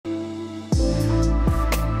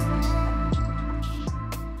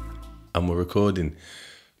And we're recording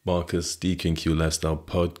Marcus DQ Lifestyle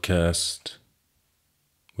Podcast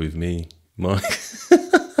with me, Mark.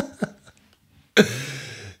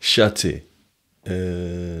 Shatty.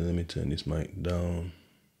 Let me turn this mic down.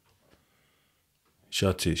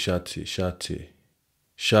 Shatty.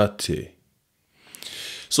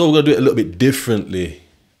 So we're going to do it a little bit differently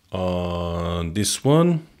on this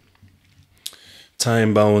one.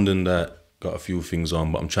 Time bound and that. Got a few things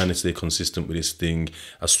on, but I'm trying to stay consistent with this thing.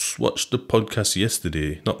 I watched the podcast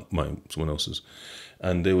yesterday, not mine, someone else's,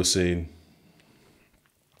 and they were saying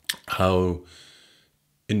how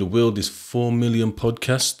in the world there's 4 million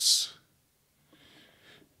podcasts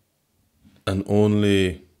and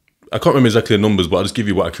only, I can't remember exactly the numbers, but I'll just give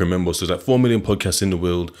you what I can remember. So there's like 4 million podcasts in the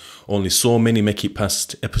world, only so many make it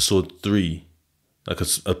past episode 3, like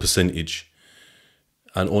a percentage,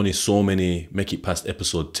 and only so many make it past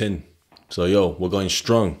episode 10. So, yo, we're going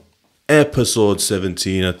strong. Episode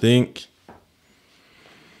 17, I think.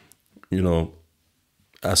 You know,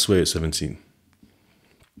 I swear it's 17.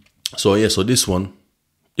 So, yeah, so this one.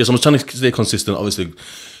 Yes, I'm trying to stay consistent. Obviously,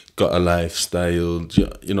 got a lifestyle,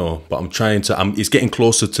 you know, but I'm trying to, it's getting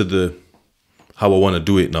closer to how I want to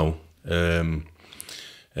do it now. And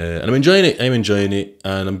I'm enjoying it.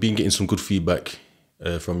 And I'm getting some good feedback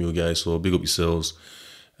from you guys. So, big up yourselves.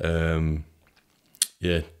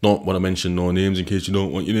 Yeah, don't want to mention no names in case you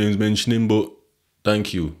don't want your names mentioning, but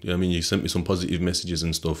thank you. You know what I mean? You sent me some positive messages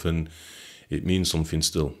and stuff, and it means something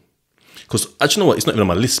still. Because, actually, you know what? It's not even on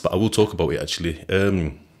my list, but I will talk about it, actually.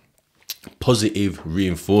 Positive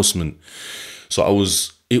reinforcement. So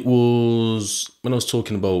it was when I was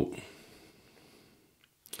talking about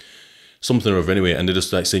something or other anyway, and they're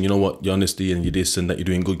just like saying, you know what, your honesty and your this and that, you're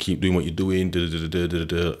doing good, keep doing what you're doing,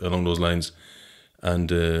 along those lines.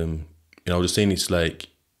 And, you know, I was just saying it's like,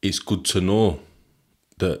 it's good to know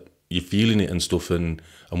that you're feeling it and stuff and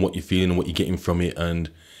what you're feeling and what you're getting from it.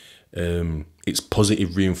 And it's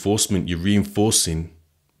positive reinforcement. You're reinforcing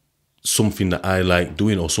something that I like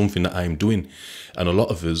doing or something that I'm doing. And a lot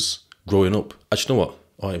of us growing up, actually, you know what?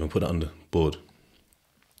 I might even put that on the board.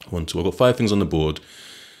 1, 2. I've got 5 things on the board.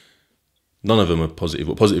 None of them are positive,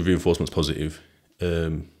 but positive reinforcement's positive.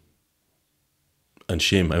 And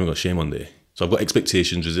shame, I haven't got shame on there. So I've got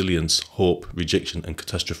expectations, resilience, hope, rejection, and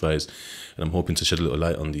catastrophize. And I'm hoping to shed a little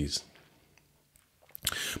light on these.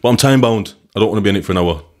 But I'm time bound. I don't want to be on it for an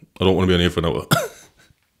hour. I don't want to be on here for an hour.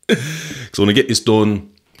 So I want to get this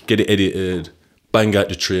done, get it edited, bang out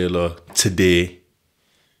the trailer today.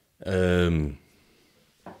 And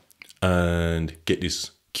get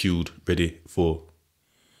this queued, ready for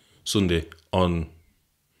Sunday on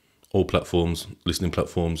all platforms, listening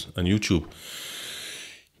platforms, and YouTube.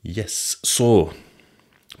 Yes, so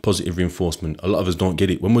positive reinforcement. A lot of us don't get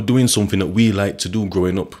it. When we're doing something that we like to do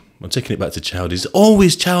growing up, I'm taking it back to childhood. It's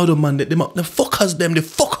always childhood, man. The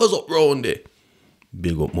fuckers up round there.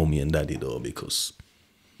 Big up mommy and daddy though, because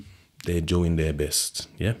they're doing their best,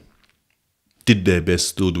 yeah? Did their best,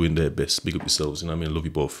 still doing their best. Big up yourselves, you know what I mean? I love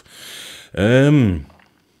you both.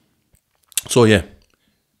 So yeah.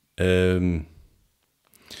 We're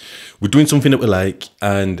doing something that we like,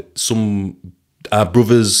 and our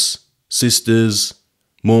brothers, sisters,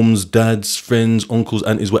 mums, dads, friends, uncles,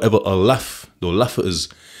 aunties, whatever, they'll laugh at us.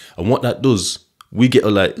 And what that does, we get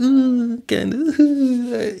all like, you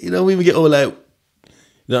know, we get all like, you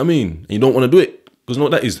know what I mean? And you don't want to do it. Because you know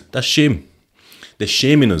what that is? That's shame. They're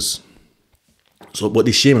shaming us. So, but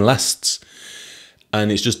this shame lasts.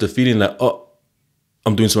 And it's just the feeling like, oh,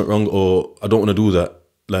 I'm doing something wrong, or I don't want to do that.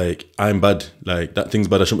 Like, I'm bad. Like, that thing's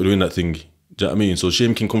bad. I shouldn't be doing that thing. Do you know what I mean? So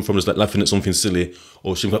shame can come from just like laughing at something silly,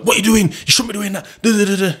 or shame like, what are you doing? You shouldn't be doing that.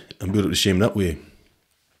 And build up the shame that way.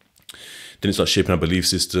 Then it starts shaping our belief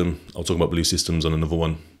system. I'll talk about belief systems on another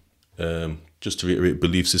one. Just to reiterate,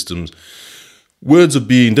 belief systems. Words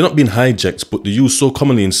they're not being hijacked, but they're used so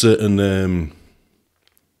commonly in certain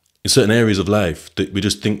areas of life that we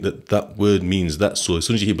just think that word means that. So as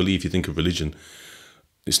soon as you hear belief, you think of religion.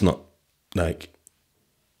 It's not like,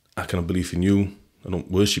 I cannot believe in you. I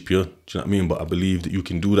don't worship you. Do you know what I mean? But I believe that you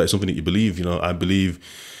can do that. It's something that you believe. You know, I believe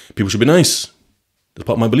people should be nice. That's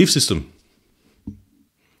part of my belief system.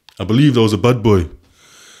 I believed I was a bad boy.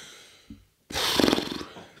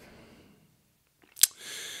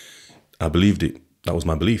 I believed it. That was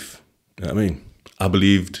my belief. You know what I mean? I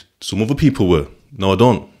believed some other people were. No, I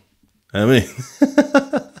don't. You know what I mean?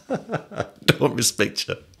 I don't respect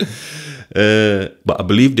you. But I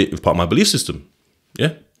believed it was part of my belief system.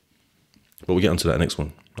 Yeah? But we'll get onto that next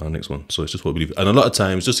one. So it's just what we believe. And a lot of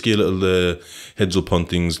times, just to get a little heads up on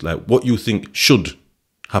things, like what you think should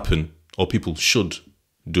happen or people should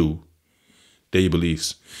do They're your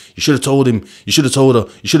beliefs. You should have told him. You should have told her.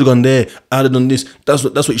 You should have gone there. I'd have done this. That's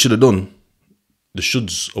what you should have done. The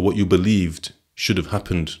shoulds are what you believed should have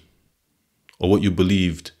happened, or what you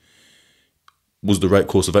believed was the right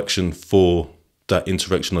course of action for that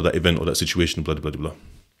interaction or that event or that situation, blah, blah, blah, blah.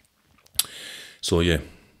 So yeah,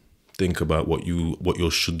 think about what your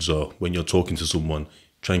shoulds are when you're talking to someone.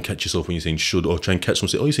 Try and catch yourself when you're saying should, or try and catch someone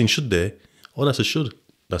say, oh, you're saying should there? Oh, that's a should.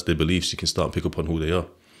 That's their beliefs. You can start and pick up on who they are.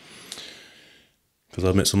 Because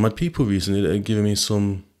I've met some mad people recently that are giving me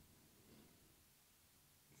some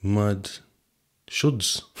mad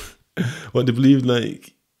shoulds. What they believe,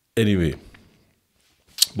 like, anyway.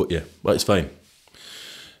 But yeah, but it's fine.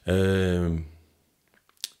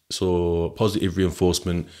 So positive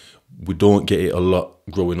reinforcement, we don't get it a lot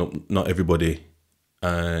growing up, not everybody,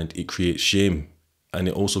 and it creates shame, and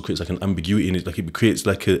it also creates like an ambiguity in it. Like it creates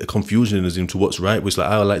like a confusion in us into what's right. Where it's like,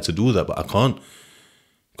 I like to do that, but I can't,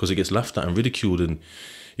 because it gets laughed at and ridiculed, and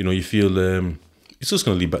you know, you feel it's just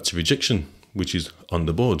going to lead back to rejection, which is on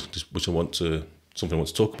the board, which I want to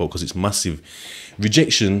talk about because it's massive.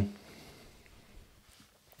 Rejection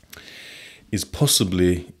is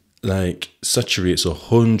possibly like saturates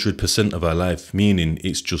 100% of our life, meaning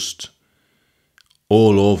it's just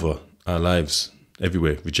all over our lives,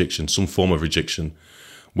 everywhere. Rejection, some form of rejection,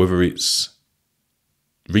 whether it's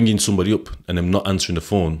ringing somebody up and them not answering the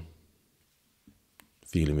phone,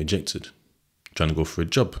 feeling rejected. Trying to go for a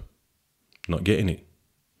job, not getting it,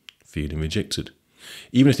 feeling rejected.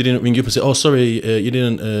 Even if they didn't ring you up and say, oh, sorry, you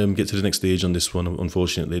didn't get to the next stage on this one,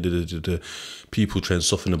 unfortunately. People try and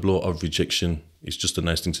soften the blow of rejection. It's just a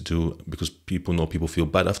nice thing to do because people know people feel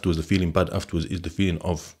bad afterwards. The feeling bad afterwards is the feeling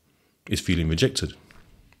of, is feeling rejected.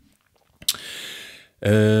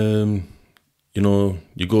 You know,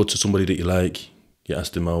 you go to somebody that you like, you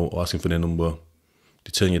ask them out or asking for their number,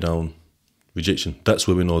 they turn you down. Rejection. That's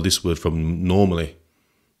where we know this word from normally.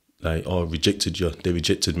 Like, oh, rejected you, they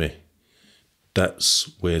rejected me. That's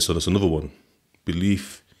where, so that's another one.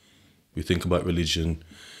 Belief, we think about religion.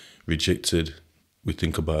 Rejected, we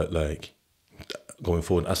think about like going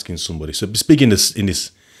forward and asking somebody. So it's big in this,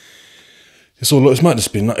 it's all, it might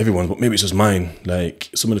just be not everyone, but maybe it's just mine. Like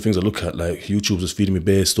some of the things I look at, like YouTube's just feeding me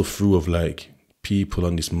bare stuff through of like people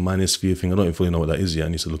on this manosphere thing. I don't even fully know what that is yet. I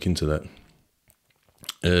need to look into that.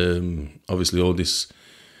 Obviously all this,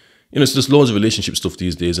 you know, it's just loads of relationship stuff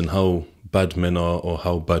these days and how bad men are or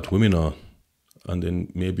how bad women are. And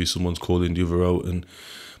then maybe someone's calling the other out and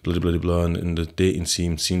blah, blah, blah, blah. And the dating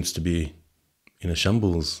scene seems to be in a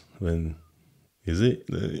shambles. When is it?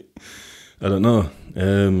 Like, I don't know.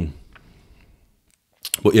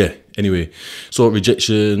 But yeah, anyway. So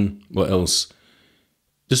rejection, what else?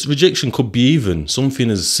 This rejection could be even something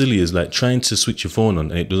as silly as like trying to switch your phone on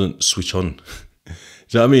and it doesn't switch on.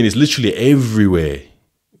 Do you know what I mean? It's literally everywhere.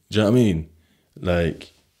 Do you know what I mean?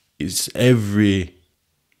 Like, it's every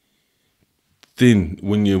thing.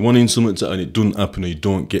 When you're wanting something to, and it doesn't happen or you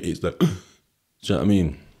don't get it, it's like, do you know what I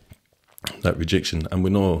mean? That rejection. And we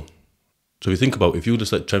know, so if you think about it, if you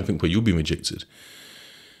just like try and think where you've been rejected,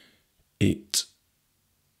 it's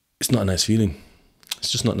not a nice feeling.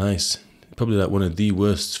 It's just not nice. Probably like one of the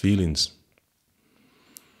worst feelings.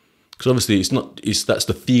 Because obviously that's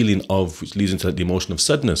the feeling of, which leads into like the emotion of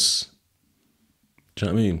sadness. Do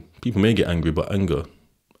you know what I mean? People may get angry, but anger,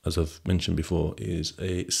 as I've mentioned before, is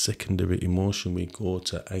a secondary emotion. We go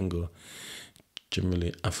to anger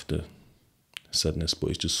generally after sadness, but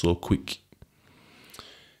it's just so quick.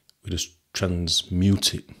 We just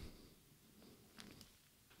transmute it.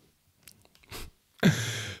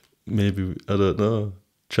 Maybe, I don't know.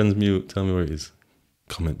 Transmute, tell me where it is.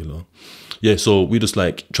 Comment below. Yeah, so we just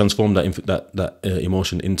like transform that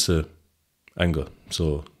emotion into anger.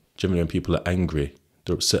 So generally when people are angry,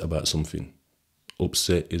 they're upset about something.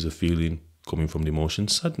 Upset is a feeling coming from the emotion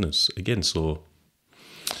sadness. Again, so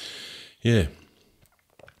yeah.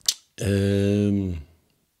 So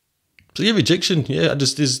yeah, rejection. Yeah,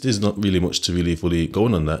 there's not really much to really fully go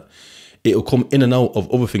on that. It'll come in and out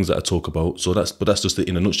of other things that I talk about. So that's just it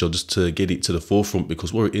in a nutshell, just to get it to the forefront,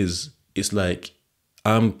 because what it is, it's like,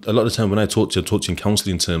 a lot of the time when I talk to you, I'm talking in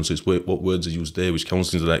counselling terms. So it's what words are used there, which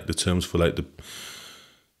counselling is like the terms for us,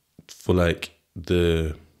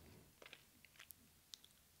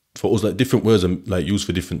 like different words are like used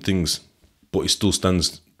for different things, but it still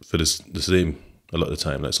stands for the same a lot of the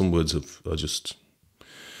time. Like some words are just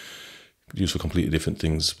used for completely different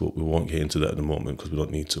things, but we won't get into that at the moment because we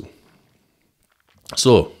don't need to.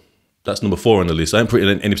 So that's number 4 on the list. I didn't put it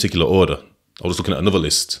in any particular order. I was looking at another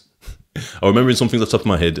list. I remember some things off the top of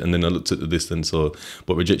my head, and then I looked at the list, and so,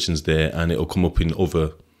 but rejection's there, and it'll come up in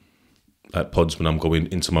other like pods when I'm going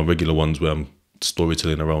into my regular ones where I'm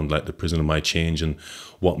storytelling around like the prison of my change and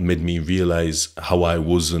what made me realize how I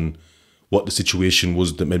was and what the situation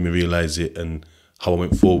was that made me realize it and how I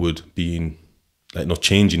went forward, being like not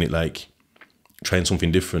changing it, like trying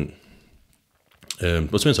something different. But to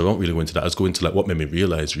be honest, I won't really go into that. I just go into like what made me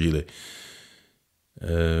realize really.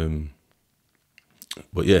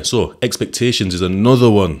 But yeah, so expectations is another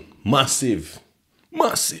one. Massive.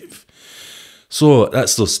 So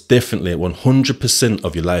that's just definitely 100%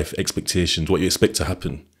 of your life expectations, what you expect to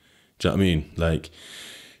happen. Do you know what I mean? Like,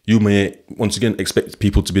 you may, once again, expect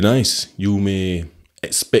people to be nice. You may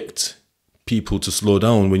expect people to slow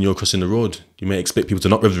down when you're crossing the road. You may expect people to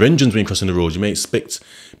not rev their engines when you're crossing the road. You may expect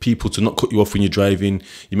people to not cut you off when you're driving.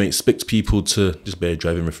 You may expect people to, just bear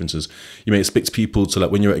driving references. You may expect people to,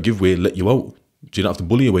 like, when you're at a giveaway, let you out. You don't have to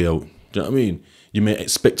bully your way out. Do you know what I mean? You may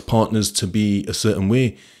expect partners to be a certain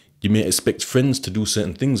way. You may expect friends to do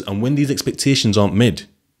certain things. And when these expectations aren't met,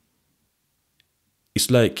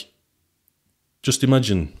 it's like, just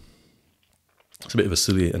imagine, it's a bit of a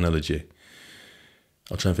silly analogy.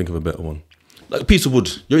 I'll try and think of a better one. Like a piece of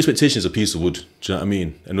wood. Your expectation is a piece of wood. Do you know what I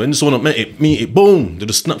mean? And when someone meet it, boom, they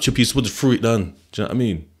just snapped your piece of wood and threw it down. Do you know what I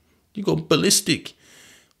mean? You go ballistic.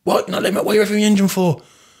 What? Not letting me out? What are you revving your engine for?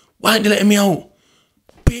 Why aren't they letting me out?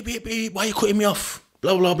 Beep, beep, beep. Why are you cutting me off?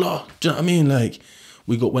 Blah, blah, blah. Do you know what I mean? Like,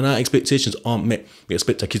 when our expectations aren't met, we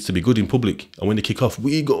expect our kids to be good in public. And when they kick off,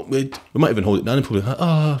 we might even hold it down in public.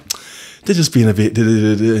 Like, they're just being a bit,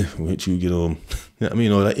 which you get home. You know what I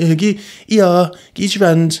mean? Or like,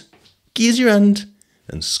 give your hand,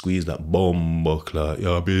 and squeeze that bomb buckler.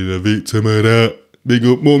 You're being a victim of that. Big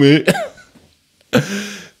up, mommy.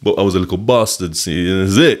 But I was a little bastard, see,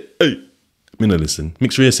 that's it. Hey. I mean, no, listen.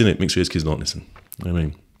 Mixed race, innit? Mixed race kids don't listen. You know what I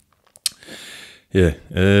mean? Yeah.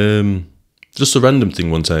 Just a random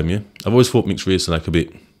thing one time, yeah? I've always thought mixed race are like a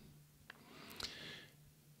bit,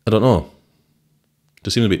 I don't know. They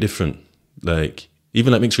seem a bit different. Like,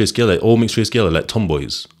 even like mixed race girl, like all mixed race girls are like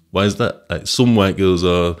tomboys. Why is that? Like some white girls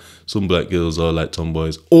are, some black girls are like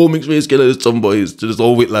tomboys. All mixed race girls are tomboys. They're just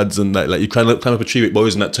all with lads and like you climb up a tree with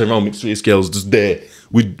boys and that turn around mixed race girls just there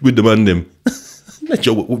with the man them. Like,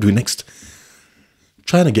 Joe, what do we next?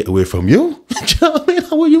 Trying to get away from you. Do you know what I mean?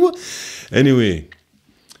 How are you? Anyway,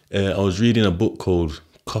 I was reading a book called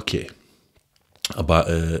Cocky about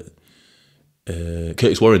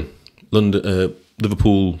Curtis Warren, London,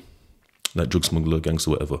 Liverpool, like drug smuggler, gangster,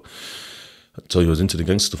 whatever. I tell you, I was into the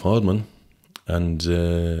gangster stuff hard, man. And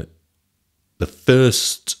the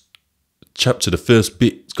first chapter, the first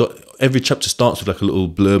bit, it's got, every chapter starts with like a little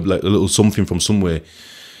blurb, like a little something from somewhere.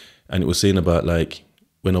 And it was saying about like,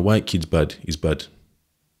 when a white kid's bad, he's bad.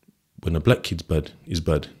 When a black kid's bad, he's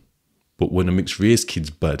bad. But when a mixed race kid's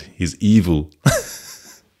bad, he's evil. I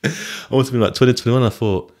must have been like 2021, I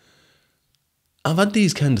thought, I've had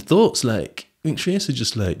these kind of thoughts, like, mixed race are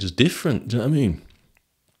just different, do you know what I mean?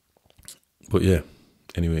 But yeah,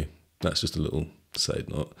 anyway, that's just a little side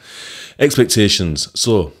note. Expectations.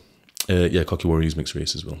 So, Cocky Warren is mixed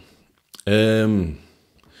race as well.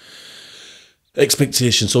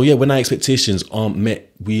 Expectations. So yeah, when our expectations aren't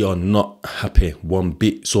met, we are not happy one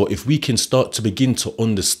bit. So if we can start to begin to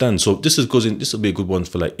understand, so this will be a good one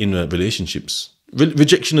for like in relationships.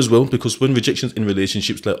 Rejection as well, because when rejection's in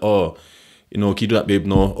relationships, like, can you do that, babe?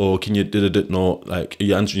 No. Or can you do that? No. Like, are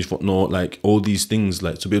you answering your phone? No. Like, all these things,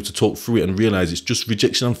 like, to be able to talk through it and realize it's just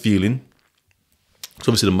rejection I'm feeling. So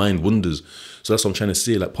obviously the mind wonders. So that's what I'm trying to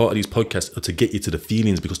say. Like, part of these podcasts are to get you to the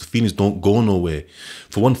feelings, because the feelings don't go nowhere.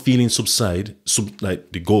 For one feeling subside,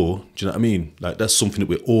 like they go, do you know what I mean? Like, that's something that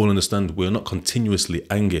we all understand. We're not continuously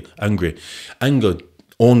angry. Anger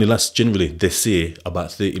only lasts generally, they say,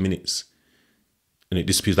 about 30 minutes. And it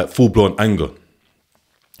disappears, like full-blown anger.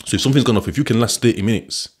 So if something's gone off, if you can last 30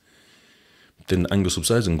 minutes, then the anger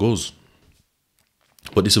subsides and goes.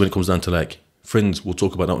 But this is when it comes down to like, friends, we'll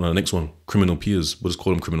talk about that one on the next one. Criminal peers, we'll just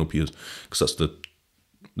call them criminal peers, because that's the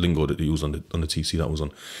lingo that they use on the TC that was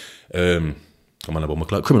on. I'm on about my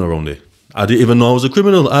clock, criminal around there. I didn't even know I was a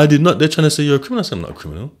criminal. I did not. They're trying to say you're a criminal. I said, I'm not a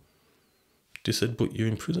criminal. They said, but you're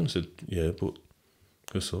in prison. I said, yeah, but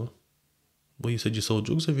guess so. Well, you said you sold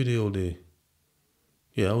drugs every day, all day.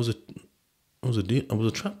 Yeah, I was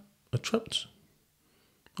trapped.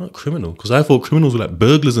 Not criminal, because I thought criminals were like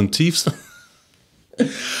burglars and thieves.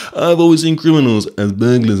 I've always seen criminals as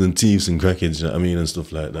burglars and thieves and crackheads, you know what I mean, and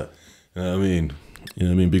stuff like that. You know what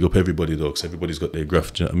I mean? Big up everybody though, because everybody's got their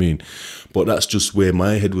graft, you know what I mean? But that's just where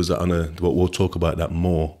my head was at but we'll talk about that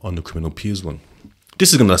more on the criminal peers one.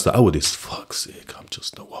 This is going to last an hour, this. Fuck's sake, I'm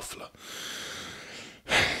just a waffler.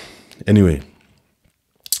 Anyway,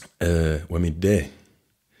 when we there,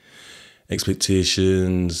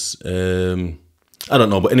 expectations, I don't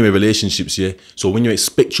know, but anyway, relationships, yeah. So when you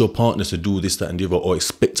expect your partner to do this, that, and the other, or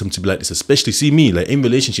expect them to be like this, especially, see me, like in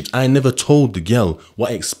relationships, I never told the girl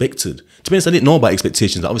what I expected. To be honest, I didn't know about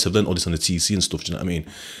expectations. Obviously, I've done all this on the TC and stuff, do you know what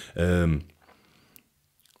I mean?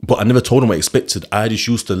 But I never told them what I expected. I just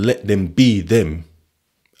used to let them be them.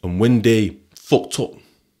 And when they fucked up,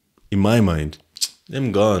 in my mind,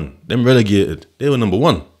 them gone, them relegated. They were number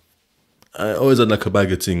one. I always had like a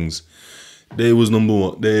bag of things. They was number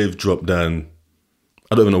one. They've dropped down.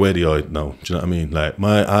 I don't even know where they are now. Do you know what I mean? Like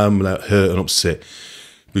I'm like hurt and upset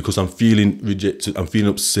because I'm feeling rejected. I'm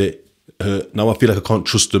feeling upset. Hurt. Now I feel like I can't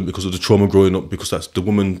trust them because of the trauma growing up. Because that's the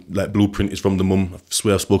woman. Like blueprint is from the mum. I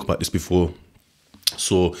swear I've spoke about this before.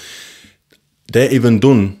 So they're even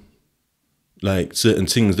done like certain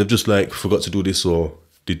things. They've just like forgot to do this or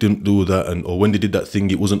they didn't do that, and or when they did that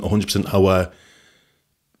thing, it wasn't 100% how I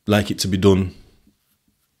like it to be done.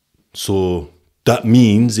 So that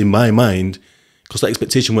means in my mind, because that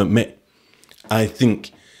expectation weren't met, I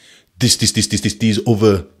think these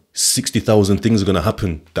other 60,000 things are going to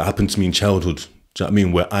happen that happened to me in childhood. Do you know what I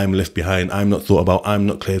mean? Where I'm left behind, I'm not thought about, I'm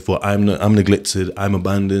not cared for, I'm neglected, I'm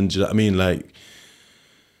abandoned. Do you know what I mean? Like,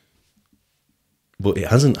 but it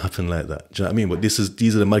hasn't happened like that. Do you know what I mean? But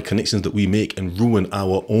these are the mad connections that we make and ruin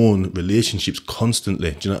our own relationships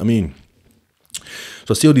constantly. Do you know what I mean?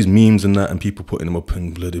 So I see all these memes and that, and people putting them up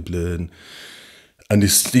and blah blah blah. And it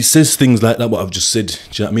says things like that, what I've just said. Do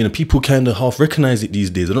you know what I mean? And people kind of half recognize it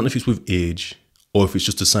these days. I don't know if it's with age or if it's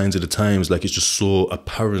just the signs of the times. Like it's just so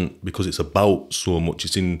apparent because it's about so much.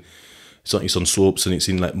 It's on soaps and it's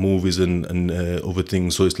in like movies and other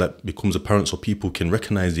things. So it's like becomes apparent so people can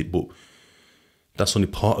recognize it. But that's only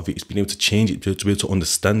part of it. It's being able to change it, to be able to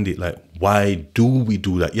understand it. Like, why do we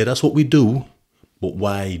do that? Yeah, that's what we do. But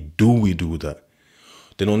why do we do that?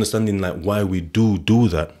 Then understanding like why we do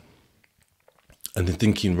that. And then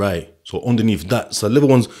thinking, right, so underneath that, so level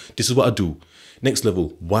one's, this is what I do. Next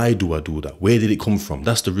level, why do I do that? Where did it come from?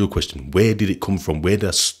 That's the real question. Where did it come from? Where did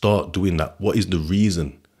I start doing that? What is the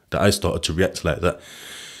reason that I started to react like that?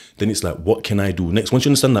 Then it's like, what can I do next? Once you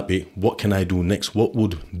understand that bit, what can I do next? What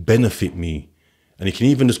would benefit me? And you can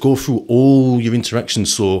even just go through all your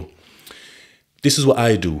interactions. So this is what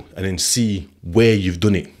I do, and then see where you've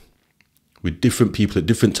done it with different people at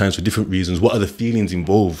different times for different reasons. What are the feelings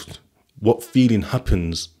involved? What feeling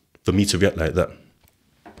happens for me to react like that?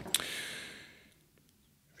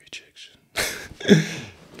 Rejection.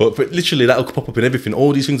 but literally that'll pop up in everything.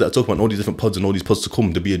 All these things that I talk about, all these different pods and all these pods to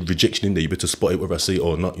come, there'll be a rejection in there. You better spot it whether I say it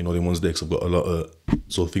or not. You know, the ones there, because I've got a lot of,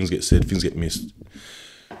 so things get said, things get missed.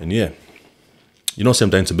 And yeah, you know, say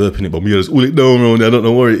I'm dying to burp in it, but me just all it down around there. I don't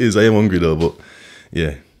know where it is. I am hungry though, but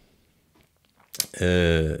yeah.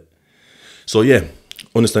 So yeah.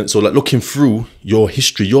 Understand? So like looking through your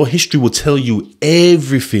history will tell you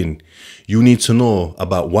everything you need to know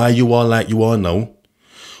about why you are like you are now,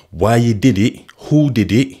 why you did it, who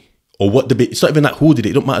did it, or what the bit. It's not even that who did it.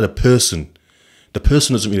 It don't matter the person. The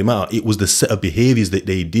person doesn't really matter. It was the set of behaviors that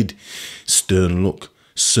they did. Stern look,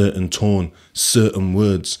 certain tone, certain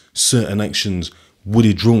words, certain actions. Were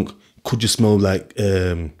they drunk? Could you smell like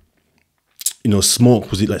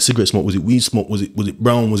smoke? Was it like cigarette smoke? Was it weed smoke? Was it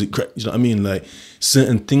brown? Was it crack? Do you know what I mean? Like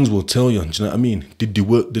certain things will tell you. Do you know what I mean? Did they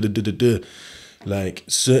work? Like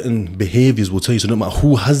certain behaviors will tell you. So no matter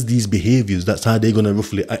who has these behaviors, that's how they're gonna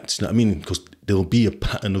roughly act. You know what I mean? Because there'll be a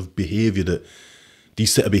pattern of behavior that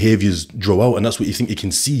these set of behaviors draw out, and that's what you think you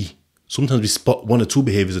can see. Sometimes we spot one or two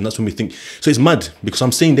behaviors, and that's when we think. So it's mad because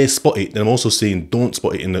I'm saying they spot it, then I'm also saying don't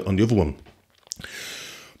spot it on the other one.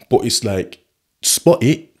 But it's like spot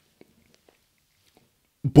it.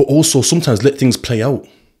 But also sometimes let things play out,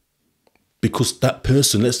 because that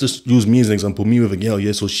person, let's just use me as an example, me with a girl,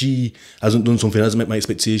 yeah, so she hasn't done something, hasn't met my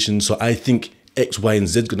expectations, so I think X, Y, and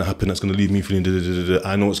Z is going to happen, that's going to leave me feeling,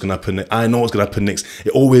 I know what's going to happen, I know what's going to happen next,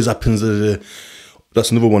 it always happens,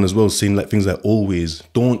 That's another one as well, saying like things like always.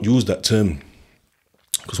 Don't use that term,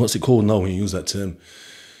 because what's it called now when you use that term?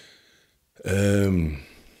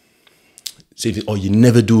 Say, or you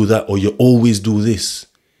never do that, or you always do this.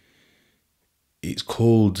 It's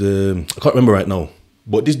called, I can't remember right now,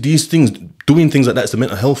 but these things, doing things like that is a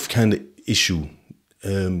mental health kind of issue.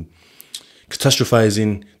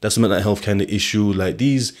 Catastrophizing, that's a mental health kind of issue. Like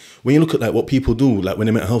these, when you look at like what people do, like when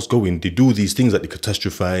their mental health's going, they do these things like they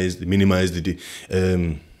catastrophize, they minimize, the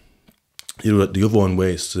other one where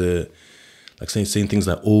it's like saying things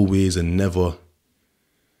like always and never.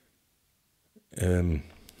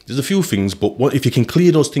 There's a few things, but what if you can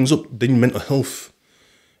clear those things up, then your mental health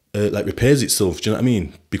like repairs itself. Do you know what I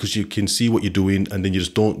mean? Because you can see what you're doing and then you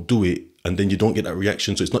just don't do it, and then you don't get that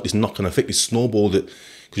reaction. So it's not this knock-on effect, this snowball, that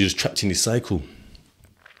because you're just trapped in this cycle.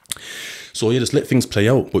 So yeah, just let things play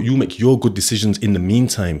out, but you make your good decisions in the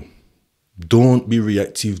meantime. Don't be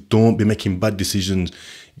reactive. Don't be making bad decisions.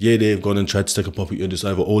 Yeah, they've gone and tried to take a property and just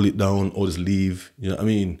either hold it down or just leave. You know what I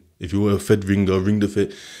mean? If you were a Fed ringer, ring the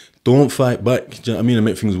Fed. Don't fight back. Do you know what I mean? And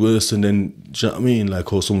make things worse and then, do you know what I mean?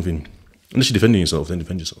 Like, or something. Unless you're defending yourself, then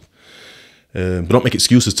defend yourself. But don't make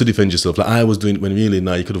excuses to defend yourself. Like I was doing it when really,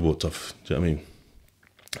 nah, you could have walked off. Do you know what I mean?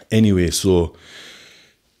 Anyway, so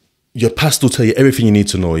your past will tell you everything you need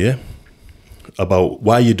to know, yeah? About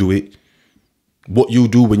why you do it, what you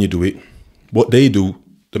do when you do it, what they do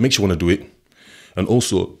that makes you want to do it, and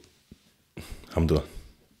also, alhamdulillah,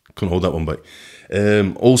 couldn't hold that one back.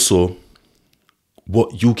 Also,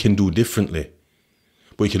 what you can do differently.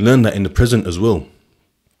 But you can learn that in the present as well.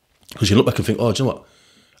 Because you look back and think, oh, do you know what?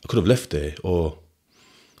 I could have left there, or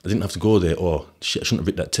I didn't have to go there, or shit, I shouldn't have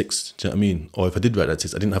written that text. Do you know what I mean? Or if I did write that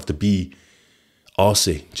text, I didn't have to be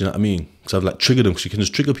arsey. Do you know what I mean? Because I've like triggered them, because you can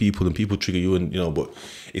just trigger people and people trigger you, and you know, but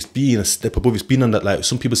it's being a step above. It's being on that, like,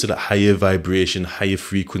 some people say that higher vibration, higher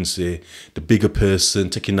frequency, the bigger person,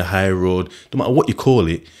 taking the higher road. No matter what you call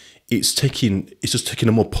it, it's just taking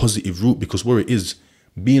a more positive route, because where it is,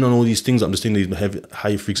 being on all these things, understanding these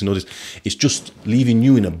higher freaks and all this, it's just leaving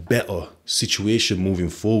you in a better situation moving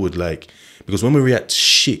forward. Like, because when we react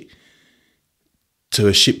shit to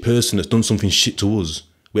a shit person that's done something shit to us,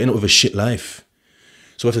 we end up with a shit life.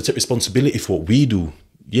 So we have to take responsibility for what we do.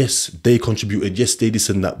 Yes, they contributed. Yes, they this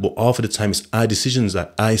and that. But half of the time, it's our decisions.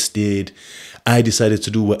 That I stayed. I decided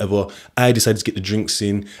to do whatever. I decided to get the drinks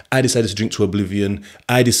in. I decided to drink to oblivion.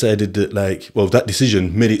 I decided that, like, well, that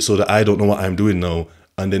decision made it so that I don't know what I'm doing now.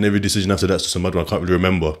 And then every decision after that's just a mad one. I can't really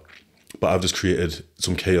remember. But I've just created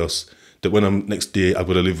some chaos that when I'm next day, I've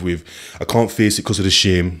got to live with. I can't face it because of the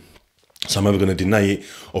shame. So I'm either going to deny it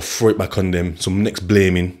or throw it back on them. So I'm next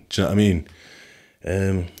blaming. Do you know what I mean?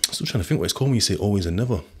 Still trying to think what it's called when you say always and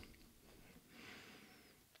never.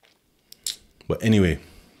 But anyway.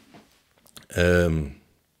 So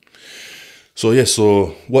yeah,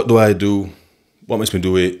 so what do I do? What makes me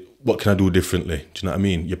do it? What can I do differently? Do you know what I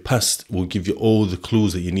mean? Your past will give you all the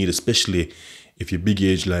clues that you need, especially if you're big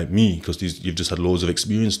age like me, because you've just had loads of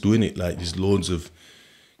experience doing it. Like, there's loads of,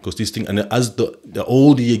 because these things, and as the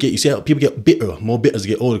older you get, you see how people get bitter, more bitter as they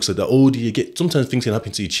get older, because the older you get, sometimes things can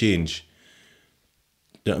happen to you, change.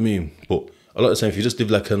 You know what I mean? But a lot of the time, if you just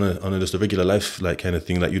live like on a just a regular life, like kind of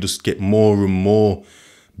thing, like you just get more and more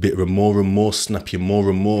bitter and more snappy, more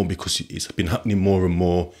and more, because it's been happening more and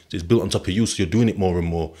more. It's built on top of you, so you're doing it more and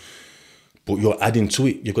more. But you're adding to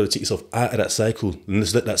it. You've got to take yourself out of that cycle and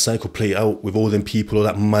just let that cycle play out with all them people, all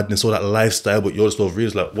that madness, all that lifestyle. But you're just over here,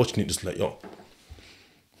 just like watching it, just like, yo.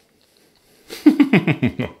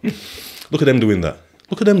 Look at them doing that.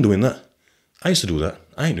 Look at them doing that. I used to do that.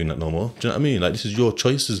 I ain't doing that no more. Do you know what I mean? Like, this is your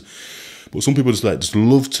choices. But some people just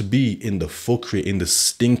love to be in the fuckery, in the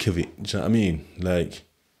stink of it. Do you know what I mean? Like,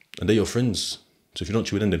 and they're your friends. So if you don't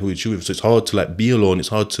chew with them, then who you chew with? So it's hard to like be alone. It's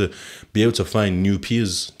hard to be able to find new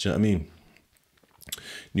peers. Do you know what I mean?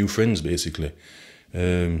 New friends, basically.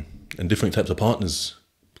 And different types of partners.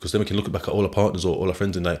 Because then we can look back at all our partners or all our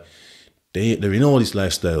friends and like, they're in all this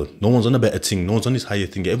lifestyle. No one's on a better thing. No one's on this higher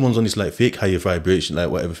thing. Everyone's on this like fake higher vibration, like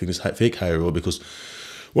whatever thing, this fake higher road. Because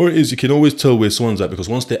what it is, you can always tell where someone's at, because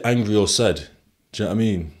once they're angry or sad, do you know what I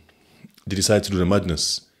mean? They decide to do the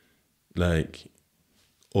madness. Like,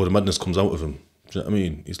 or the madness comes out of them. Do you know what I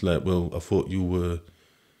mean? It's like, well, I thought you were,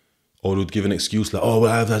 or they'd give an excuse like, oh,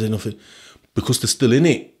 well, I've had enough. Because they're still in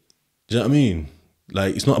it. Do you know what I mean?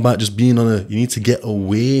 Like, it's not about just being on you need to get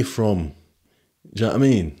away from. Do you know what I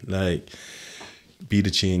mean? Like, be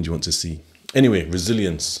the change you want to see. Anyway,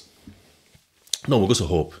 resilience. No, we've got to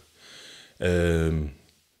hope. A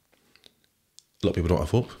lot of people don't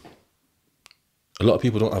have hope. A lot of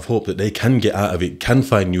people don't have hope that they can get out of it, can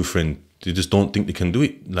find new friend. They just don't think they can do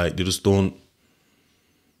it. Like, they just don't.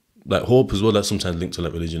 Like, hope as well, that's sometimes linked to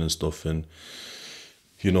like religion and stuff. And,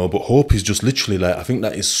 you know, but hope is just literally like, I think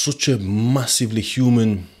that is such a massively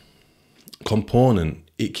human component.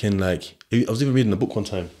 It can like, I was even reading a book one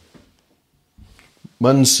time.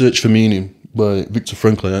 Man's Search for Meaning by Viktor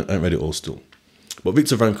Frankl. I haven't read it all still. But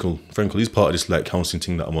Viktor Frankl, he's part of this like counselling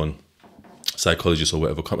thing that I'm on. Psychologist or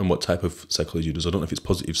whatever. I can't remember what type of psychology he does. I don't know if it's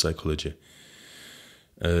positive psychology.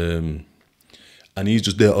 And he's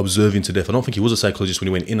just there observing to death. I don't think he was a psychologist when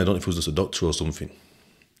he went in. I don't know if he was just a doctor or something.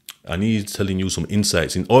 And he's telling you some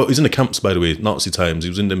insights. He's in the camps, by the way, Nazi times. He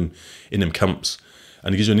was in them camps.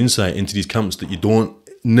 And he gives you an insight into these camps that you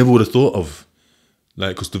never would have thought of.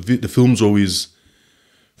 Like, because the film's always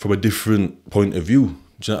from a different point of view.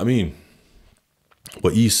 Do you know what I mean?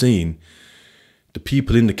 But he's saying the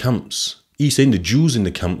people in the camps, he's saying the Jews in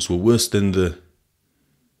the camps were worse than the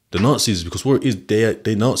The Nazis, because what it is,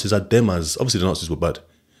 they Nazis had them as, obviously the Nazis were bad.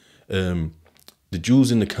 The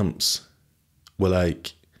Jews in the camps were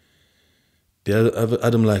like, they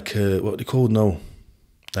had them like, what are they called now?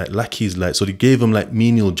 Like lackeys, like, so they gave them like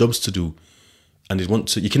menial jobs to do. And they want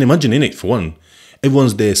to, you can imagine in it, for one,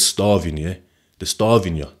 everyone's there starving, yeah? They're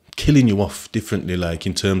starving you, killing you off differently, like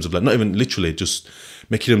in terms of like, not even literally, just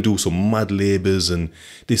making them do some mad labours and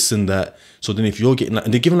this and that. So then if you're getting like,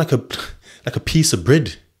 and they're giving like a piece of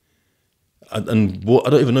bread. And what, I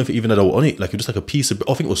don't even know if it even had out on it, like it was just like a piece of,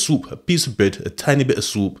 I think it was soup, a piece of bread, a tiny bit of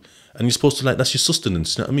soup, and you're supposed to like, that's your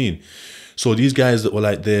sustenance, you know what I mean? So these guys that were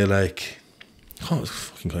like, they're like, I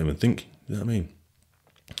can't even think, you know what I mean?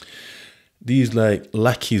 These like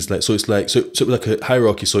lackeys, like, so it's like, so it was like a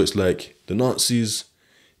hierarchy, so it's like the Nazis,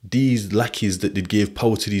 these lackeys that they gave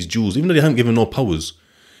power to these Jews, even though they hadn't given no powers,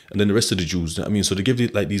 and then the rest of the Jews, you know what I mean? So they gave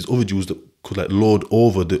it like these other Jews that could like lord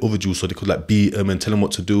over the other Jews, so they could like beat them and tell them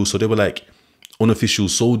what to do, so they were like unofficial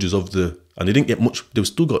soldiers of the, and they didn't get much, they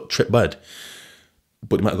still got treated bad,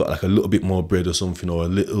 but they might have got like a little bit more bread or something, or a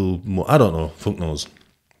little more, I don't know, fuck knows.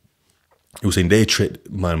 He was saying they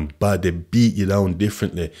treat man bad, they beat you down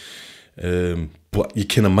differently. But you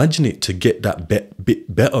can imagine it to get that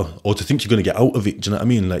bit better, or to think you're going to get out of it, do you know what I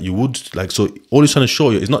mean? Like you would, like, so all he's trying to show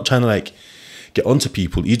you is not trying to like get onto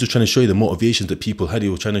people, he's just trying to show you the motivations that people had. He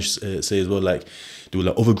was trying to say as well, like there were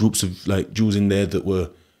like other groups of like Jews in there that were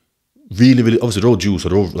really, really, obviously they're all Jews, so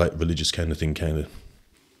they're all like religious kind of thing, kind of.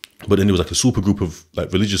 But then there was like a super group of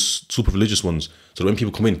like super religious ones. So when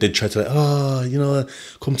people come in, they'd try to like, you know,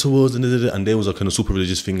 come towards and there was a kind of super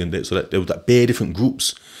religious thing, and so that there was like bare different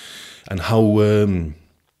groups, and how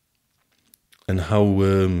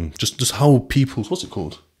just how people, what's it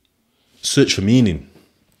called? Search for meaning.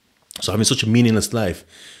 So having such a meaningless life,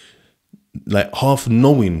 like half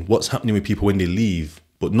knowing what's happening with people when they leave,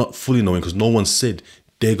 but not fully knowing because no one said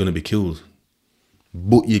they're gonna be killed.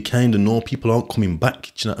 But you kind of know people aren't coming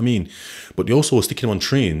back, do you know what I mean? But they also were sticking them on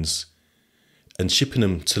trains and shipping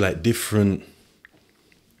them to like different,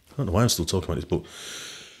 I don't know why I'm still talking about this, but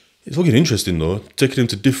it's fucking interesting though, taking them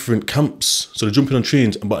to different camps. So they're jumping on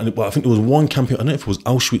trains, but I think there was one camp, I don't know if it was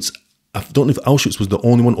Auschwitz, I don't know if Auschwitz was the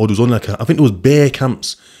only one, or there was only like, I think there was bare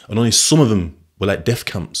camps, and only some of them were like death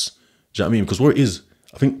camps, do you know what I mean? Because where it is,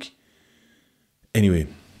 I think, anyway.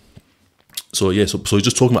 So yeah, so he's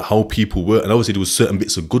just talking about how people were, and obviously there was certain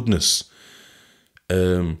bits of goodness,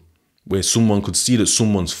 where someone could see that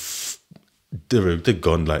someone's they're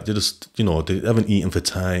gone, like they're just, you know, they haven't eaten for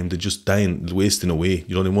time, they're just dying, wasting away,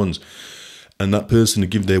 you know, the ones, and that person to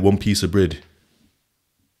give their one piece of bread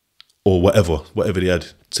or whatever they had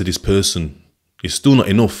to this person is still not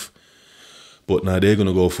enough. But now they're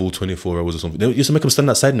gonna go full 24 hours or something. They used to make them stand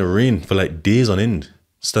outside in the rain for like days on end,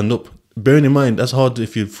 stand up. Bearing in mind that's hard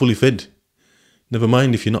if you're fully fed. Never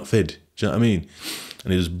mind if you're not fed. Do you know what I mean?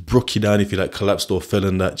 And it just broke you down if you like collapsed or fell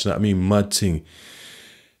and that. Do you know what I mean? Mad thing.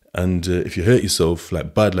 And if you hurt yourself,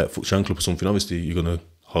 like bad, like fucked your ankle or something, obviously you're gonna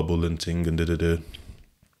hobble and ting and da.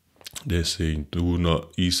 They say, do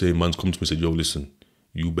not. He say, man's come to me and said, yo, listen,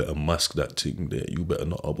 you better mask that thing there. You better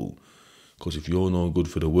not hobble, because if you're not good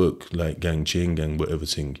for the work, like gang, chain gang, whatever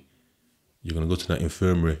thing, you're gonna go to that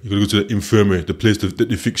infirmary. You're gonna go to the infirmary, the place that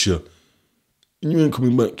they fix you, and you ain't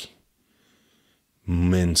coming back.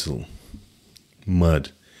 Mental,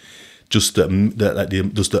 mad. Just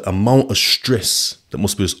the amount of stress that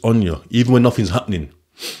must be just on you, even when nothing's happening.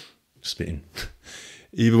 Spitting.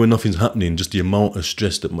 Even when nothing's happening, just the amount of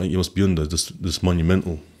stress that you must be under, just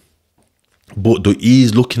monumental. But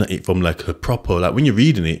he's looking at it from like a proper, like when you're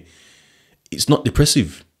reading it, it's not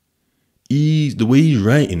depressive. The way he's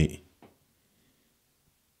writing it,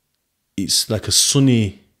 it's like a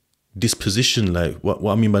sunny disposition. Like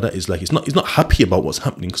what I mean by that is like he's not happy about what's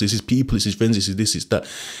happening, because it's his people, it's his friends, it's this, it's that.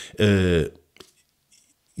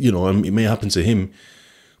 You know, and it may happen to him,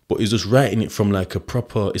 but he's just writing it from like a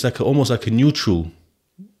proper. It's like almost like a neutral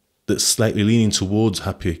that's slightly leaning towards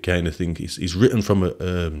happy kind of thing. He's written from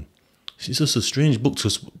a. It's just a strange book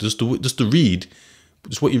just to read.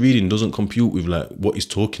 Just what you're reading doesn't compute with like what he's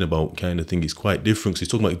talking about kind of thing. It's quite different. So he's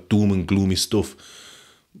talking about doom and gloomy stuff,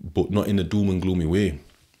 but not in a doom and gloomy way.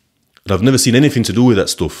 And I've never seen anything to do with that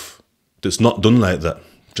stuff that's not done like that.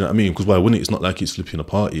 Do you know what I mean? Because why wouldn't it? It's not like it's flipping a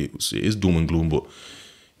party. It is doom and gloom, but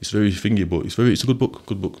it's very thingy. But it's a good book.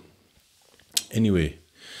 Good book. Anyway,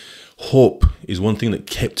 hope is one thing that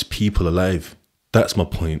kept people alive. That's my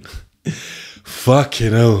point.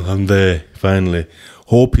 Fucking hell, I'm there finally.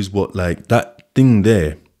 Hope is what, like that thing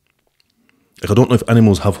there. Like I don't know if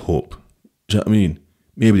animals have hope. Do you know what I mean?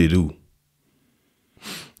 Maybe they do.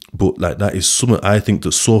 But like that is something I think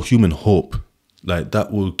that's so human. Hope, Like,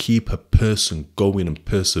 that will keep a person going and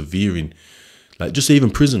persevering. Like, just even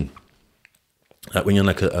prison. Like, when you're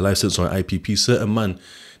like a life sentence or an IPP, certain man,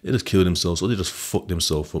 they just kill themselves or they just fuck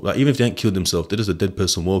themselves up. Like, even if they ain't killed themselves, they're just a dead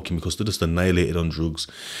person walking because they're just annihilated on drugs.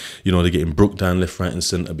 You know, they're getting broke down left, right, and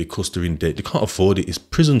centre because they're in debt. They can't afford it. It's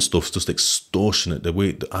prison stuff's just extortionate. The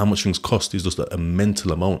way how much things cost is just a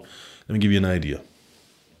mental amount. Let me give you an idea.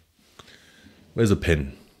 Where's a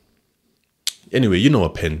pen? Anyway, you know a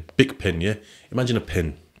pen, big pen, yeah? Imagine a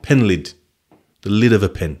pen lid, the lid of a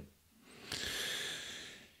pen.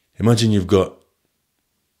 Imagine you've got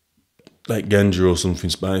like ganja or something,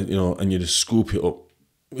 you know, and you just scoop it up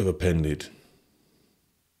with a pen lid.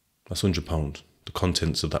 That's £100. The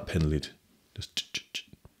contents of that pen lid.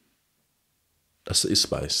 That's it's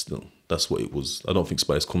spice. No, that's what it was. I don't think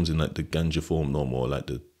spice comes in like the ganja form no more, like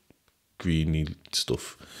the greeny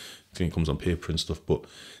stuff. I think it comes on paper and stuff, but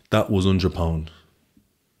that was £100.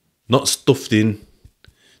 Not stuffed in,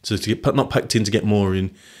 so to get not packed in to get more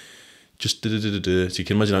in. Just so you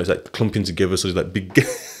can imagine how it's like clumping together. So it's like big,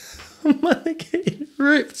 man, getting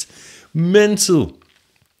ripped, mental.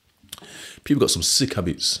 People got some sick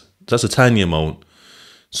habits. That's a tiny amount.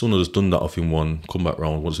 Someone has done that off in one, come back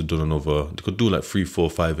round once they've done another. They could do like 3, 4,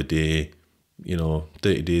 5 a day. You know,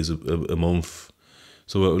 30 days a month.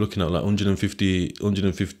 So we're looking at like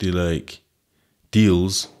 150 like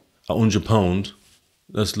deals at £100.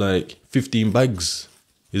 That's like 15 bags,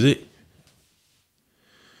 is it?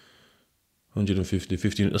 150,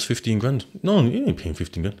 15, that's 15 grand. No, you ain't paying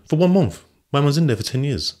 15 grand for 1 month. My man's in there for 10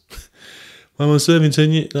 years. My man's serving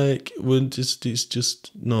 10 years. Like, it's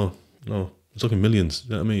just, no. I'm talking millions, you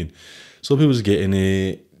know what I mean? So people's getting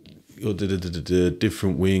it,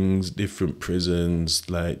 different wings, different prisons,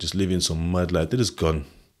 like just living some mad life. They're just gone.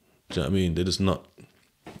 Do you know what I mean? They're just not.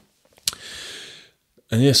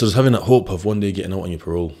 And yeah, so just having that hope of one day getting out on your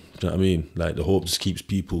parole. Do you know what I mean? Like the hope just keeps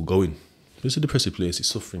people going. It's a depressive place, it's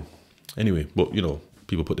suffering. Anyway, but you know,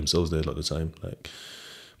 people put themselves there a lot of the time, like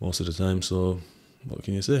most of the time. So what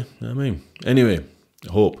can you say? You know what I mean? Anyway,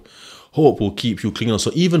 hope will keep you clinging on.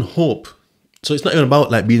 So even hope. So it's not even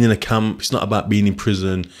about like being in a camp. It's not about being in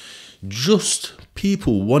prison. Just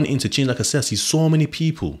people wanting to change. Like I said, I see so many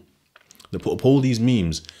people that put up all these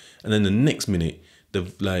memes, and then the next minute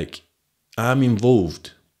they've like, I'm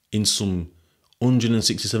involved in some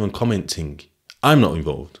 167 commenting. I'm not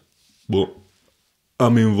involved, but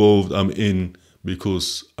I'm involved. I'm in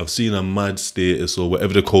because I've seen a mad status or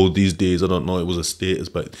whatever they're called these days. I don't know. It was a status,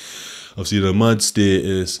 but I've seen a mad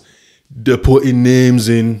status. They're putting names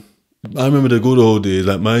in. I remember the good old days,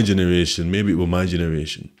 like my generation. Maybe it was my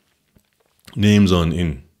generation. Names on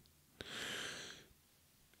in.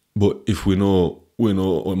 But if we know, we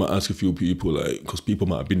might ask a few people, like, because people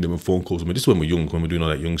might have been there with phone calls. I mean, this is when we're young, when we're doing all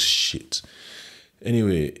that young shit.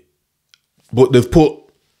 Anyway, but they've put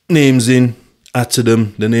names in, added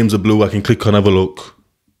them. The names are blue. I can click on, have a look.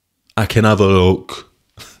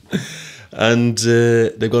 And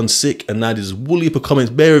they've gone sick, and now there's woolly heap of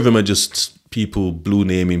comments. Bare of them are just people blue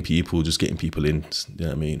naming people, just getting people in. You know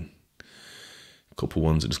what I mean? A couple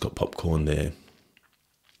ones that just got popcorn there.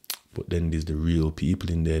 But then there's the real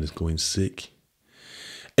people in there that's going sick.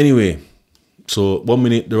 Anyway, so 1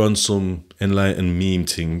 minute they're on some enlightened meme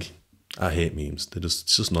thing. I hate memes. It's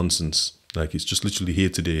just nonsense. Like, it's just literally here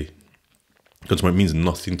today. Because it means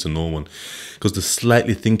nothing to no one. Because they're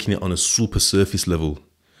slightly thinking it on a super surface level.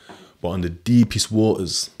 But on the deepest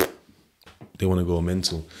waters, they want to go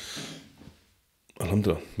mental.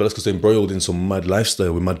 Alhamdulillah. But that's because they're embroiled in some mad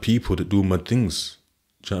lifestyle with mad people that do mad things.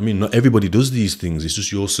 Do you know what I mean? Not everybody does these things. It's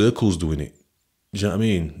just your circle's doing it. Do you know what I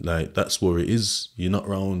mean? Like, that's where it is. You're not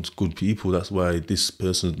around good people. That's why this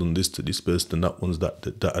person's done this to this person and that one's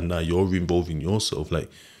that, and now you're involving yourself.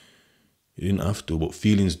 Like, you didn't have to, but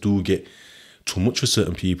feelings do get too much for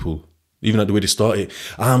certain people. Even like the way they start it,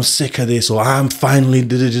 I'm sick of this, or I'm finally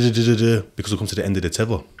because it comes to the end of the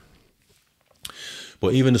tether.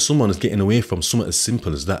 But even if someone is getting away from something as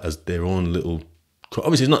simple as that, as their own little...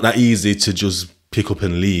 Obviously, it's not that easy to just pick up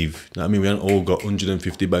and leave. You know what I mean? We haven't all got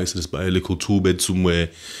 150 bags to just buy a little 2-bed somewhere,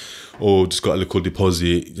 or just got a little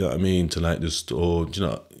deposit, you know what I mean, to like just, or, you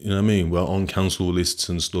know what I mean? We're on council lists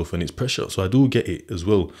and stuff, and it's pressure. So I do get it as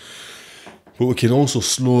well. But we can also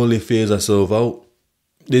slowly phase ourselves out.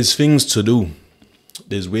 There's things to do.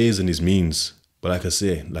 There's ways and there's means. But like I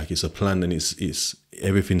say, like it's a plan, and it's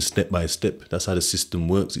everything step by step. That's how the system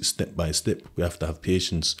works. It's step by step. We have to have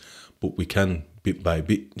patience, but we can bit by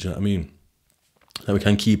bit. Do you know what I mean? And we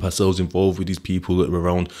can keep ourselves involved with these people that are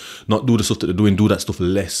around. Not do the stuff that they're doing. Do that stuff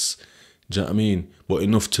less. Do you know what I mean? But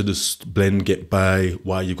enough to just blend, get by.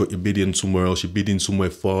 While you got your bidding somewhere else, you're bidding somewhere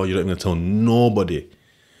far. You're not even gonna tell nobody.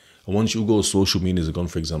 And And once you go, social medias are gone,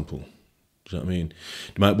 for example. Do you know what I mean?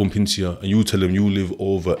 They might bump into you and you tell them you live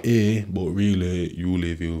over A, but really you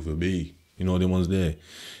live over B. You know, the ones there. You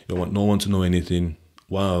don't want no one to know anything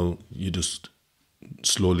while you're just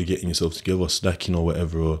slowly getting yourself together, stacking or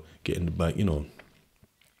whatever, or getting the back, you know.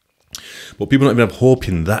 But people don't even have hope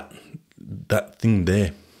in that thing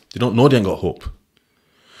there. They don't know they ain't got hope.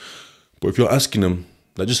 But if you're asking them,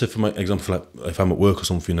 like just say for my example, like if I'm at work or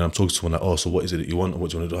something and I'm talking to someone like, oh, so what is it that you want or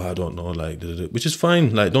what do you want to do? I don't know, like, which is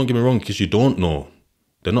fine. Like, don't get me wrong, because you don't know.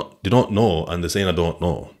 They don't know, and they're saying I don't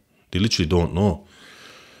know. They literally don't know.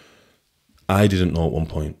 I didn't know at one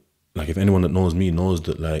point. Like, if anyone that knows me knows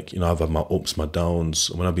that, like, you know, I've had my ups, my downs,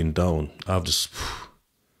 and when I've been down, I've just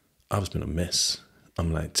been a mess.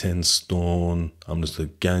 I'm like 10 stone. I'm just a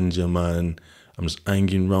ganja man. I'm just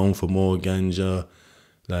hanging round for more ganja.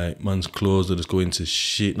 Like, man's clothes are just going to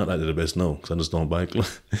shit. Not that they're the best now, because I just don't buy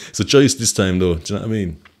clothes. It's a choice this time, though. Do you know what I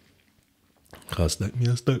mean? Can't stack me,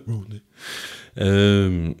 I stack round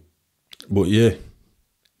it. But yeah,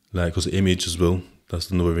 like, because the image as well. That's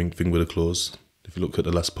another thing with the clothes. If you look at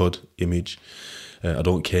the last pod, image. I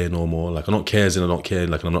don't care no more. Like, I don't care as in I don't care,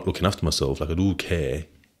 like, I'm not looking after myself. Like, I do care.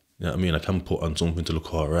 You know what I mean? I can put on something to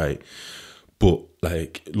look all right. But,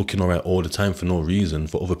 like, looking all right all the time for no reason,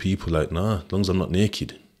 for other people, like, nah, as long as I'm not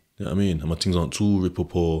naked. You know what I mean? And my things aren't too rip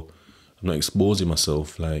up or I'm not exposing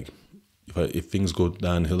myself. Like, if things go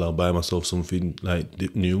downhill, I'll buy myself something,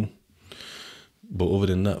 like, new. But other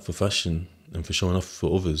than that, for fashion and for showing off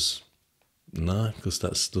for others, nah, because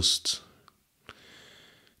that's just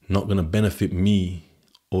not going to benefit me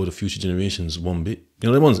or the future generations one bit. You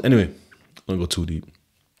know the ones? Anyway, I don't go too deep.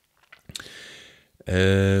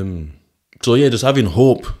 So yeah, just having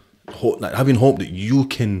hope, like having hope that you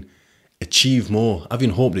can achieve more,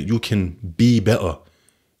 having hope that you can be better.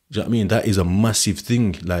 Do you know what I mean? That is a massive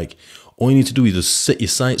thing. Like, all you need to do is just set your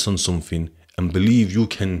sights on something and believe you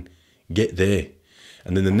can get there.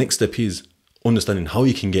 And then the next step is understanding how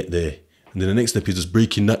you can get there. And then the next step is just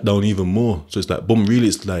breaking that down even more. So it's like, boom, really,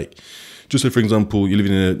 it's like, just say, for example, you're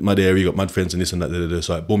living in a mad area, you got mad friends and this and that,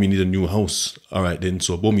 so like, boom, you need a new house. All right, then,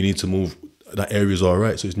 so boom, you need to move. That area's all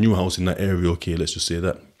right. So it's new house in that area. Okay, let's just say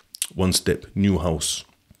that. One step, new house.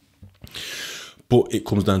 But it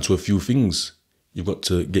comes down to a few things. You've got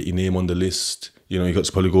to get your name on the list. You know, you got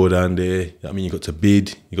to probably go down there. I mean, you got to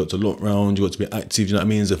bid. You got to look around. You got to be active. You know what I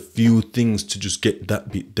mean? There's a few things to just get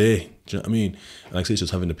that bit there. Do you know what I mean? And like I say, it's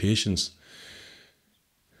just having the patience.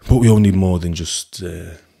 But we all need more than just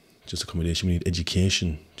accommodation. We need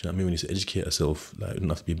education. Do you know what I mean? We need to educate ourselves. Like, it doesn't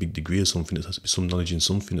have to be a big degree or something. It has to be some knowledge in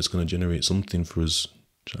something that's going to generate something for us.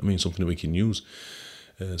 Do you know what I mean? Something that we can use.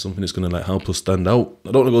 Something that's going to, like, help us stand out.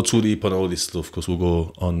 I don't want to go too deep on all this stuff because we'll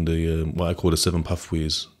go on the what I call the 7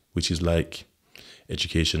 pathways, which is like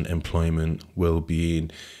education, employment, well-being,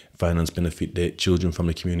 finance, benefit, debt, children,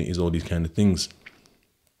 family, communities, all these kind of things.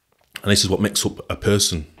 And this is what makes up a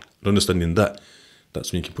person. And understanding that,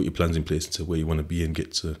 that's when you can put your plans in place to where you want to be and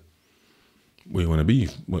get to where you want to be,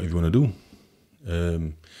 whatever you want to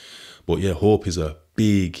do. But yeah, hope is a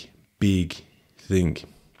big, big thing.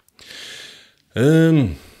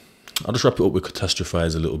 I'll just wrap it up with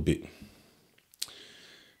catastrophize a little bit.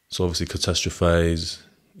 So obviously catastrophize,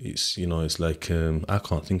 it's, you know, it's like, I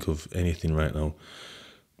can't think of anything right now,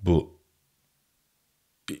 but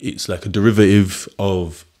it's like a derivative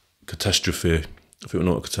of catastrophe. If you don't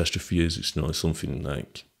know what catastrophe is, it's, you know, it's something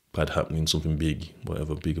like bad happening, something big,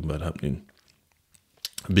 whatever, big and bad happening.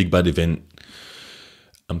 A big bad event,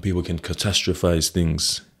 and people can catastrophize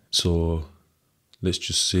things. So let's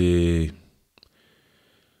just say,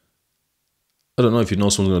 I don't know, if you know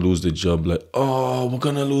someone's going to lose their job, like, oh, we're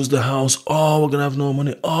going to lose the house, oh, we're going to have no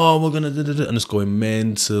money, oh, we're going to, and it's going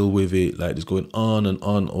mental with it, like, it's going on and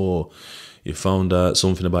on, or you found out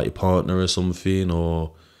something about your partner or something,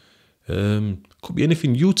 or could be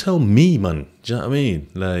anything. You tell me, man. Do you know what I mean?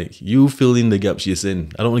 Like, you fill in the gaps you're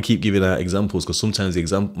saying. I don't want to keep giving out examples because sometimes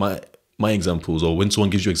the my examples, or when someone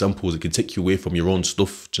gives you examples, it can take you away from your own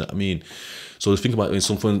stuff. Do you know what I mean? So think about when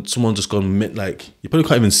someone just gone, like, you probably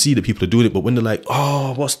can't even see that people are doing it, but when they're like,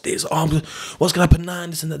 oh, what's this? Oh, what's going to happen now?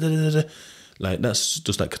 This and that, like, that's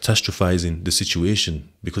just like catastrophizing the situation,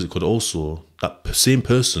 because it could also, that same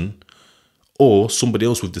person or somebody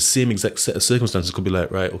else with the same exact set of circumstances could be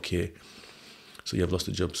like, right, okay, so you have lost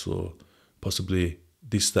a job, so possibly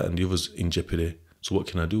this, that, and the other's in jeopardy. So what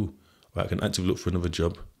can I do? Right, I can actively look for another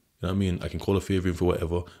job. You know what I mean? I can call a favour in for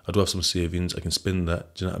whatever. I do have some savings. I can spend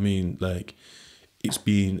that. Do you know what I mean? Like, it's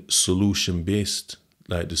being solution based.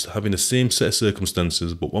 Like, just having the same set of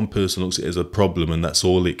circumstances, but one person looks at it as a problem and that's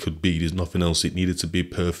all it could be. There's nothing else. It needed to be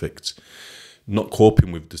perfect. Not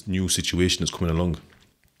coping with this new situation that's coming along.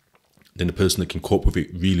 than the person that can cope with it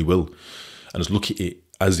really well and just look at it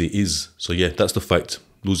as it is. So yeah, that's the fact.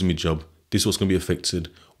 Losing my job. This is what's going to be affected.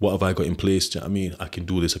 What have I got in place? Do you know what I mean? I can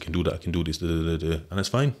do this, I can do that, I can do this, and that's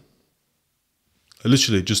fine. I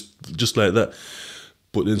literally just like that.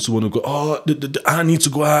 But then someone will go, oh, I need to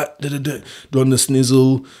go out, they're on the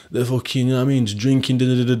snizzle, they're fucking, you know what I mean, just drinking,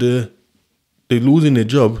 They're losing their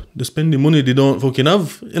job, they're spending money they don't fucking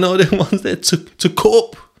have. You know, they're ones there to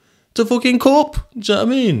cope, to fucking cope. Do you know what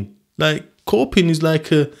I mean? Like, coping is like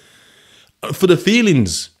for the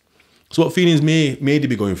feelings. So what feelings may they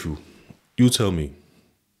be going through? You tell me.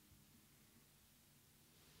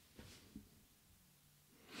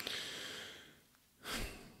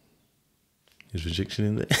 Is rejection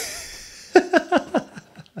in there?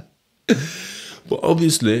 But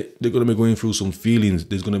obviously, they're going to be going through some feelings.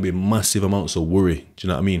 There's going to be massive amounts of worry. Do you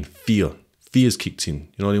know what I mean? Fear. Fear's kicked in.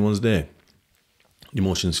 You know the ones there?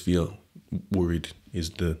 Emotions, fear, worried is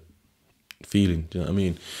the feeling. Do you know what I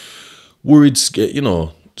mean? Worried, scared, you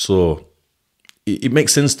know. So it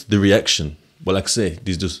makes sense to the reaction. But like I say,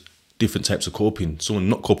 there's just different types of coping. Someone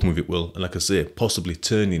not coping with it well. And like I say, possibly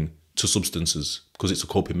turning to substances because it's a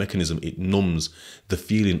coping mechanism. It numbs the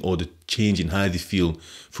feeling or the change in how they feel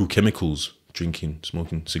through chemicals, drinking,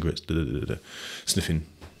 smoking, cigarettes, sniffing,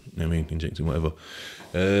 you know what I mean, injecting, whatever.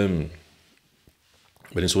 But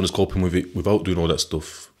then someone is coping with it without doing all that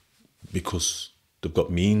stuff because they've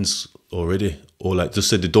got means already, or like just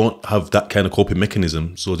said, they don't have that kind of coping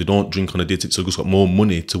mechanism, so they don't drink on a day-to-day, so they've just got more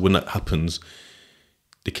money to when that happens,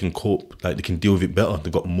 they can cope, like they can deal with it better.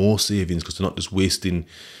 They've got more savings because they're not just wasting.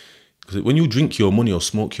 Because when you drink your money or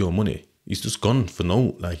smoke your money, it's just gone for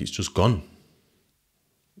no, like it's just gone.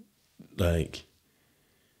 Like,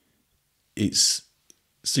 it's,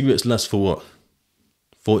 cigarettes last for what?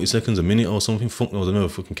 40 seconds, a minute or something? Fuck knows, I never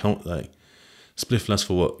fucking count. Like, spliff lasts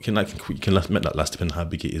for what? You can make that last depending on how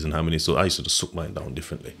big it is and how many. So I used to just suck mine down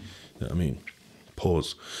differently. You know what I mean?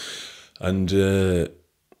 Pause. And, you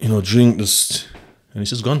know, drink just, and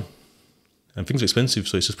it's just gone. And things are expensive,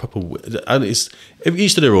 so it's just proper. And it's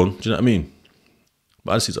each to their own. Do you know what I mean?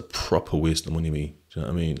 But I just, it's a proper waste of money, me. Do you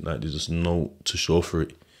know what I mean? Like, there's just no to show for it.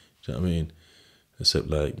 Do you know what I mean? Except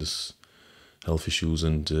like just health issues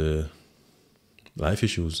and life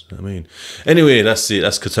issues. You know what I mean? Anyway, that's it.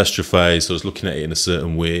 That's catastrophized. So I was looking at it in a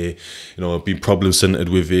certain way, you know, being problem centered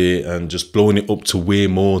with it and just blowing it up to way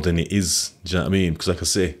more than it is. Do you know what I mean? Because like I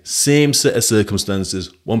say, same set of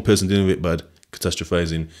circumstances. One person dealing with it bad,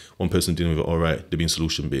 catastrophizing. One person dealing with it all right. They're being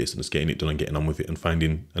solution based and just getting it done and getting on with it and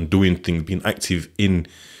finding and doing things, being active in.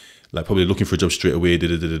 Like probably looking for a job straight away,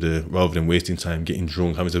 rather than wasting time, getting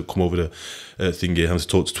drunk, having to come over the thingy, having to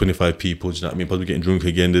talk to 25 people, do you know what I mean? Probably getting drunk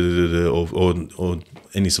again, or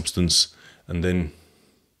any substance, and then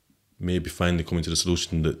maybe finally coming to the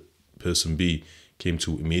solution that person B came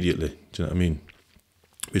to immediately. Do you know what I mean?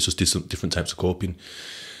 It's just different types of coping.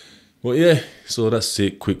 Well, yeah, so that's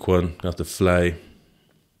it. Quick one. I have to fly.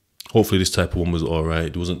 Hopefully this type of one was all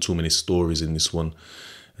right. There wasn't too many stories in this one,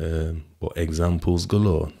 but examples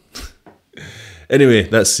galore. Anyway,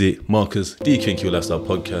 that's it. Marcus, DQNQ Lifestyle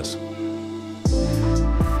Podcast.